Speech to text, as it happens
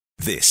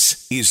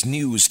This is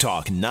News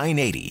Talk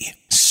 980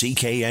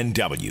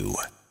 CKNW.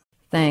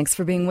 Thanks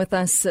for being with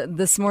us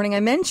this morning. I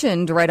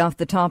mentioned right off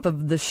the top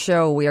of the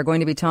show, we are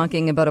going to be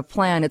talking about a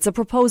plan. It's a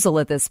proposal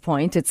at this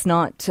point. It's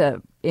not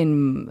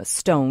in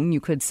stone, you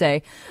could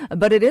say,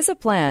 but it is a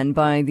plan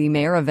by the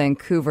mayor of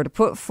Vancouver to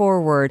put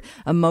forward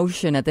a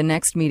motion at the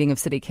next meeting of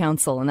City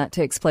Council, and that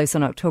takes place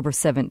on October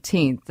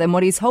 17th. And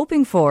what he's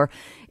hoping for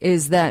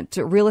is that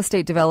real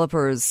estate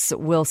developers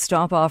will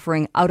stop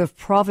offering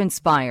out-of-province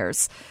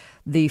buyers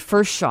the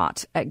first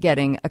shot at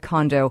getting a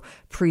condo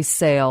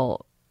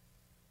pre-sale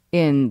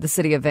in the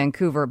city of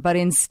Vancouver, but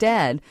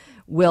instead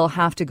will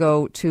have to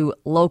go to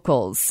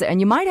locals.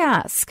 And you might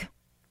ask,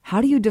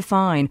 how do you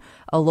define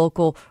a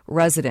local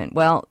resident?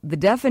 Well, the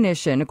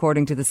definition,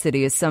 according to the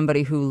city, is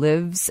somebody who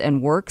lives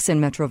and works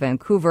in Metro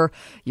Vancouver.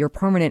 Your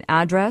permanent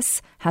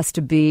address has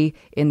to be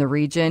in the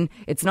region.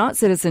 It's not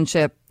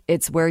citizenship.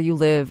 It's where you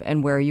live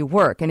and where you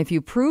work. And if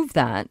you prove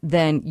that,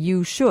 then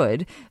you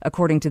should,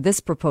 according to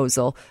this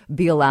proposal,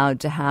 be allowed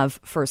to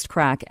have first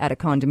crack at a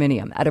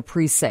condominium, at a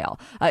pre-sale.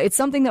 It's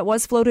something that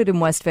was floated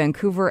in West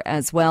Vancouver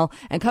as well.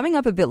 And coming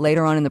up a bit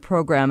later on in the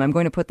program, I'm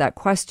going to put that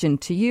question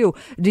to you.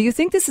 Do you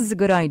think this is a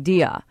good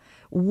idea?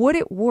 Would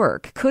it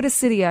work? Could a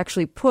city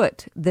actually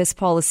put this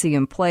policy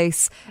in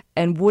place?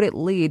 And would it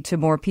lead to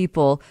more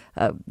people,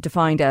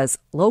 defined as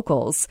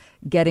locals,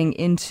 getting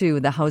into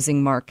the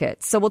housing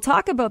market? So we'll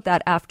talk about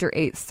that after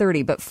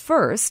 8:30. But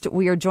first,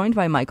 we are joined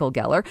by Michael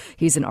Geller.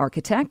 He's an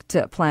architect,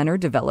 planner,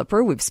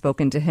 developer. We've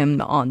spoken to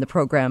him on the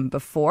program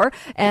before.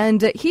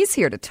 And he's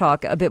here to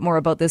talk a bit more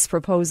about this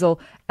proposal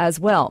as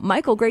well.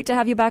 Michael, great to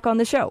have you back on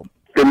the show.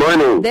 Good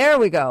morning. There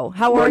we go.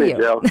 How are you?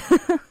 Jill.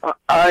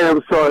 I am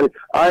sorry.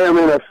 I am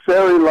in a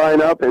ferry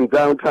lineup in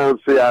downtown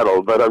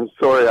Seattle, but I'm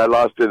sorry I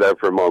lost you there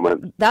for a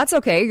moment. That's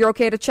okay. You're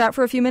okay to chat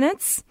for a few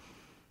minutes?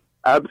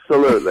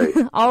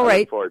 Absolutely. All right. I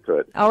look forward to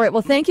it. All right.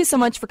 Well, thank you so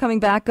much for coming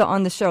back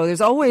on the show.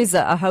 There's always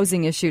a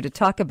housing issue to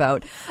talk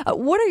about.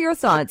 What are your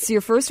thoughts,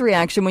 your first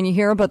reaction when you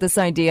hear about this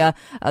idea,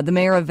 the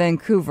mayor of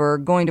Vancouver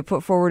going to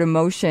put forward a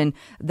motion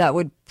that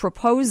would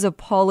propose a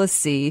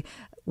policy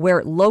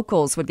where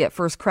locals would get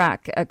first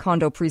crack at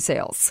condo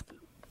pre-sales?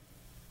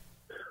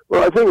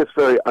 Well, I think it's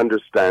very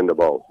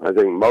understandable. I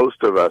think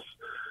most of us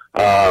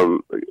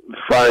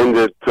find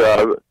it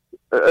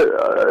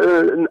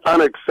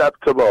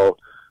unacceptable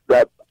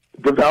that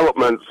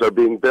developments are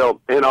being built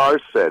in our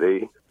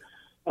city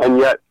and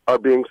yet are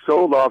being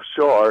sold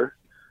offshore,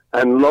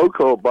 and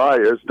local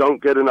buyers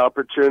don't get an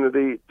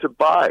opportunity to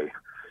buy.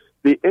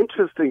 The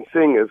interesting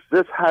thing is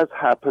this has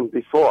happened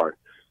before.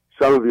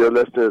 Some of your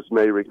listeners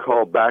may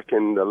recall back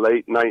in the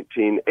late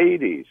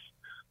 1980s,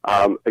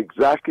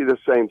 exactly the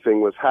same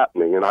thing was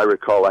happening. And I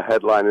recall a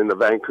headline in the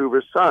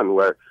Vancouver Sun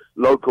where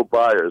local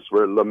buyers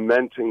were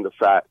lamenting the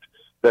fact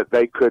that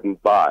they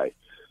couldn't buy.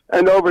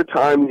 And over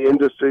time, the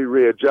industry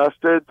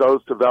readjusted.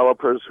 Those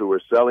developers who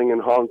were selling in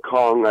Hong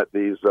Kong at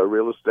these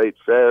real estate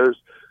fairs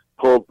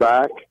pulled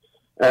back,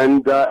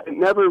 and it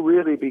never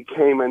really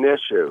became an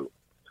issue.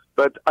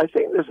 But I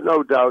think there's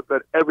no doubt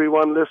that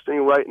everyone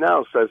listening right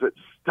now says it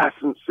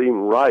doesn't seem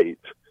right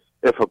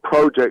if a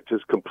project is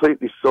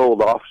completely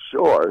sold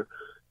offshore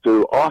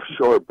to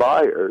offshore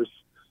buyers.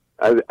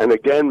 And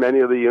again, many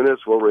of the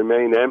units will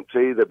remain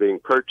empty. They're being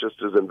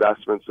purchased as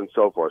investments and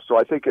so forth. So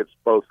I think it's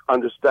both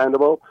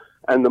understandable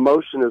and the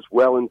motion is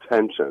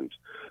well-intentioned.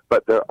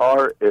 But there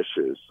are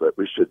issues that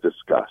we should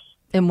discuss.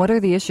 And what are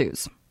the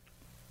issues?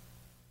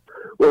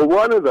 Well,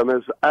 one of them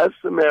is, as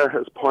the mayor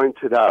has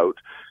pointed out,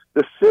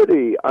 the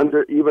city,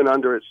 even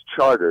under its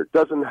charter,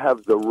 doesn't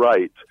have the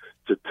right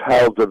to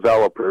tell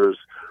developers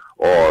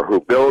or who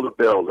build a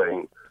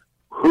building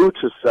who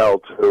to sell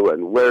to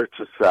and where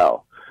to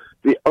sell.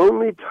 The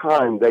only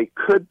time they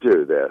could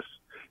do this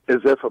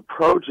is if a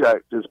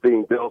project is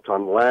being built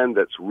on land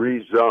that's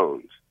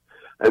rezoned.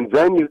 And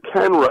then you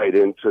can write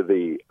into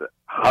the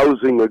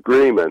housing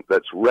agreement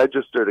that's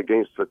registered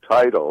against the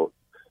title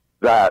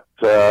that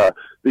the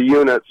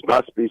units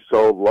must be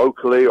sold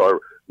locally or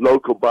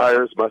local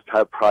buyers must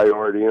have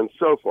priority and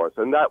so forth.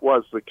 And that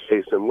was the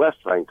case in West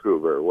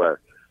Vancouver where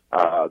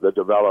the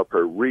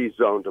developer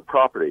rezoned a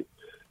property.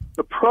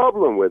 The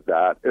problem with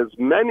that is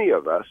many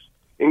of us,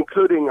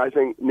 including, I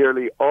think,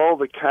 nearly all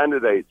the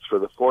candidates for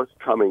the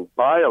forthcoming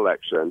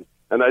by-election,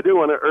 and I do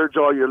want to urge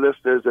all your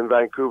listeners in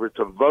Vancouver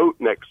to vote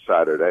next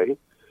Saturday,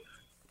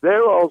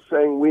 they're all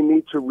saying we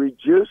need to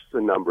reduce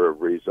the number of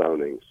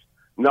rezonings,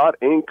 not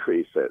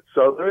increase it.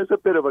 So there is a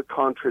bit of a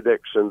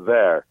contradiction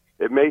there.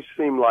 It may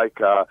seem like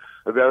a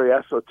very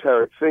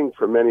esoteric thing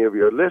for many of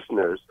your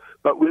listeners,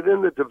 but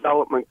within the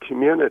development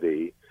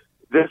community,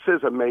 this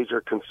is a major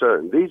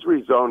concern. These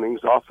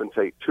rezonings often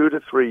take 2 to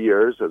 3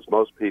 years, as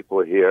most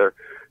people hear.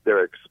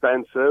 They're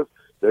expensive.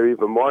 They're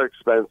even more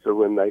expensive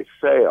when they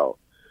fail.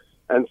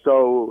 And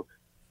so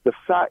the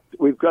fact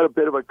we've got a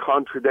bit of a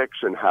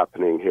contradiction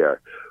happening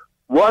here.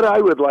 What I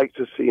would like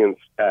to see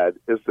instead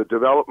is the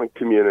development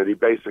community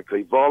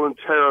basically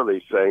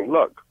voluntarily saying,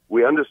 look,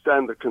 we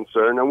understand the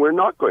concern and we're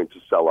not going to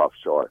sell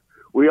offshore.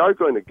 We are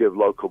going to give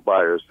local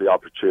buyers the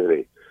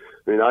opportunity.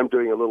 I mean, I'm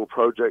doing a little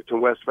project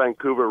in West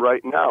Vancouver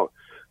right now.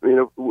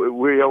 You know,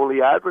 we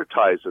only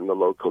advertise in the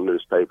local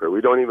newspaper.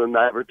 We don't even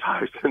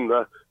advertise in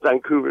the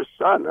Vancouver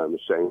Sun, I'm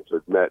ashamed to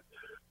admit.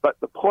 But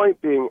the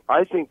point being,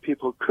 I think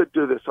people could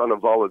do this on a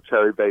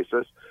voluntary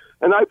basis.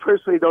 And I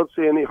personally don't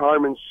see any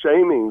harm in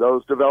shaming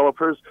those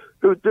developers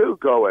who do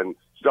go and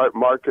start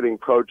marketing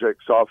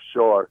projects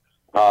offshore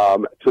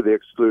to the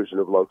exclusion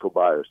of local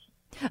buyers.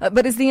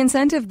 But is the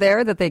incentive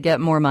there that they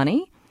get more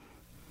money?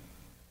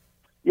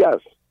 Yes.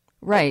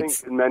 Right. I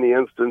think in many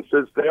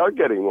instances they are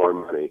getting more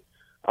money.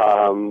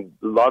 A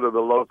lot of the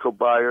local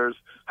buyers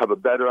have a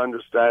better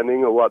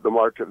understanding of what the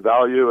market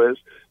value is.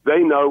 They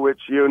know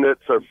which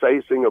units are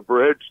facing a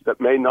bridge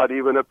that may not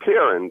even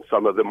appear in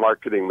some of the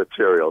marketing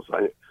materials.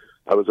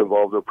 I was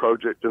involved in a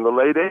project in the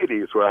late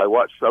 80s where I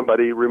watched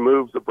somebody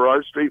remove the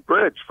Broad Street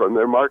Bridge from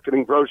their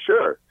marketing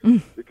brochure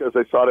because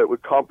they thought it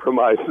would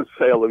compromise the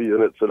sale of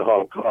units in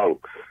Hong Kong.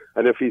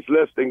 And if he's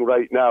listing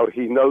right now,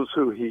 he knows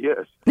who he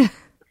is.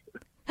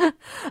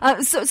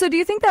 So do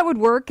you think that would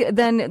work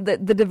then,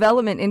 the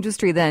development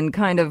industry then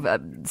kind of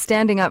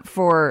standing up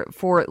for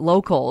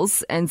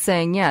locals and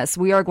saying, yes,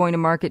 we are going to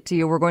market to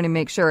you, we're going to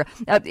make sure.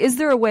 Is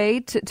there a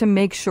way to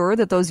make sure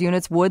that those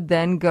units would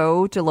then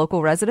go to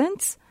local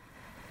residents?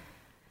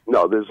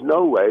 No, there's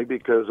no way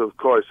because, of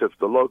course, if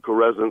the local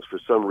residents for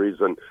some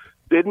reason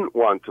didn't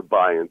want to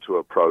buy into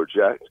a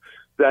project,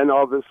 then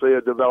obviously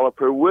a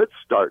developer would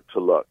start to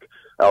look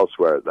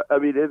elsewhere. I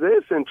mean, it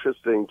is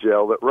interesting,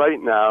 Jill, that right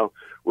now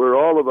we're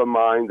all of a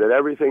mind that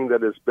everything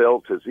that is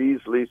built is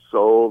easily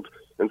sold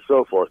and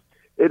so forth.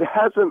 It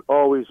hasn't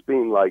always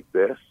been like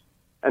this,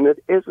 and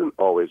it isn't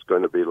always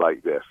going to be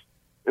like this.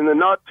 In the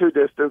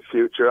not-too-distant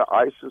future,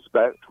 I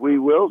suspect we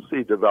will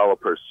see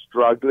developers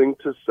struggling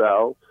to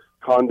sell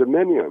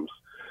condominiums,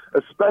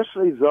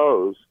 especially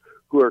those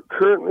who are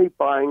currently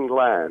buying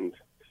land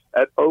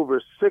at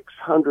over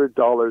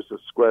 $600 a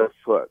square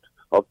foot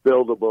of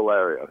buildable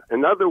area.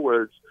 In other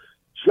words,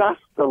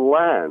 just the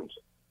land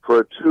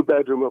for a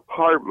two-bedroom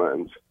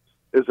apartment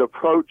is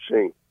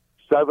approaching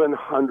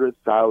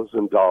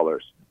 $700,000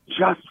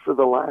 just for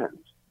the land.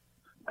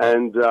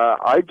 And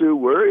I do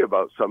worry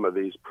about some of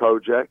these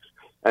projects,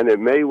 and it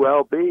may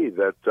well be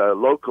that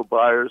local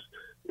buyers,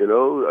 you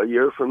know, a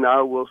year from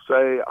now will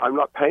say, I'm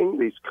not paying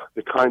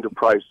the kind of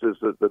prices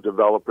that the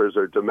developers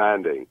are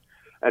demanding.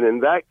 And in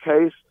that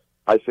case,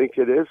 I think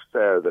it is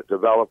fair that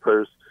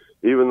developers,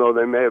 even though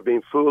they may have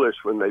been foolish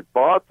when they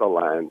bought the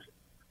land,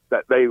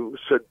 that they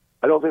should,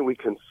 I don't think we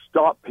can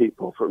stop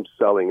people from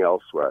selling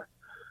elsewhere.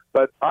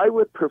 But I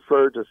would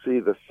prefer to see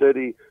the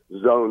city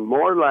zone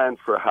more land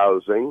for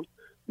housing,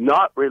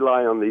 not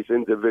rely on these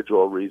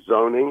individual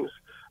rezonings,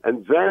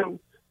 and then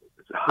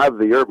have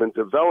the Urban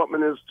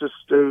Development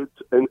Institute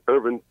and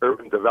Urban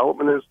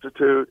Development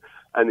Institute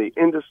and the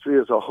industry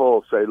as a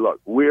whole say, look,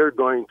 we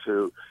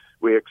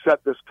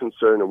accept this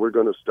concern and we're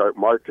going to start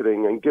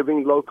marketing and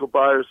giving local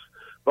buyers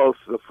both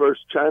the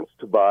first chance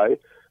to buy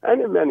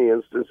and in many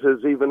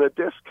instances even a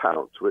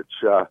discount,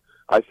 which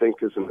I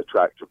think is an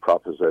attractive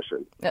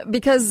proposition.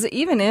 Because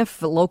even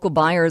if local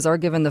buyers are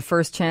given the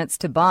first chance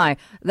to buy,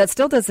 that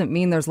still doesn't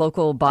mean there's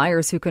local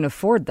buyers who can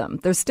afford them.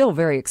 They're still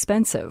very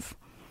expensive.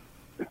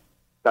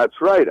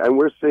 That's right, and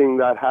we're seeing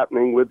that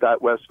happening with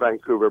that West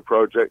Vancouver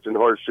project in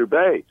Horseshoe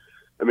Bay.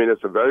 I mean,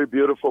 it's a very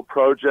beautiful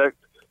project,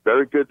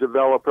 very good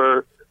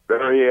developer,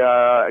 very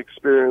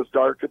experienced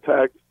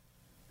architect.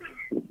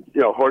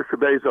 You know, Horseshoe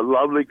Bay is a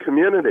lovely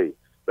community,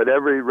 but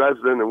every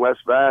resident in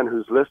West Van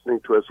who's listening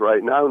to us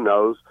right now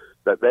knows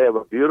that they have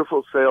a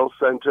beautiful sales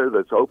center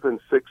that's open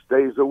 6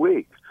 days a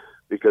week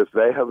because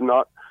they have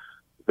not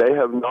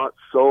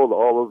sold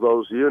all of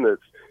those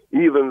units,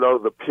 even though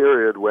the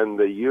period when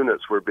the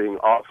units were being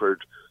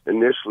offered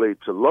initially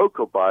to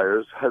local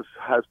buyers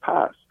has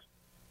passed.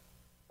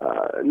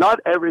 Not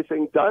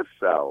everything does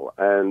sell,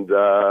 and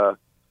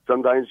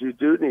sometimes you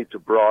do need to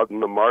broaden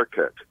the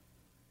market.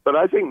 But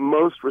I think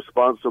most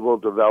responsible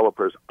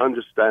developers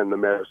understand the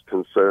mayor's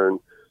concern,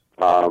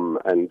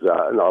 and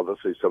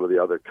obviously some of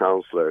the other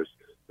councillors.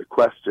 The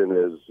question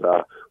is,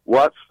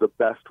 what's the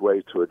best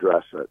way to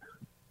address it?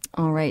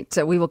 All right.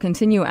 We will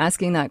continue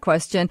asking that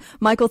question.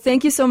 Michael,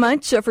 thank you so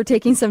much for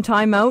taking some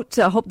time out.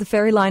 I hope the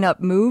ferry lineup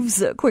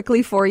moves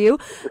quickly for you.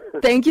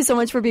 Thank you so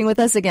much for being with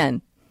us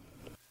again.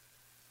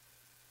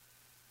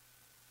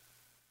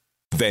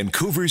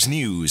 Vancouver's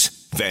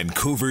News,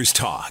 Vancouver's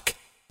Talk.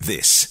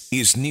 This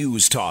is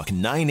News Talk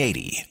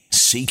 980,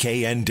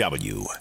 CKNW.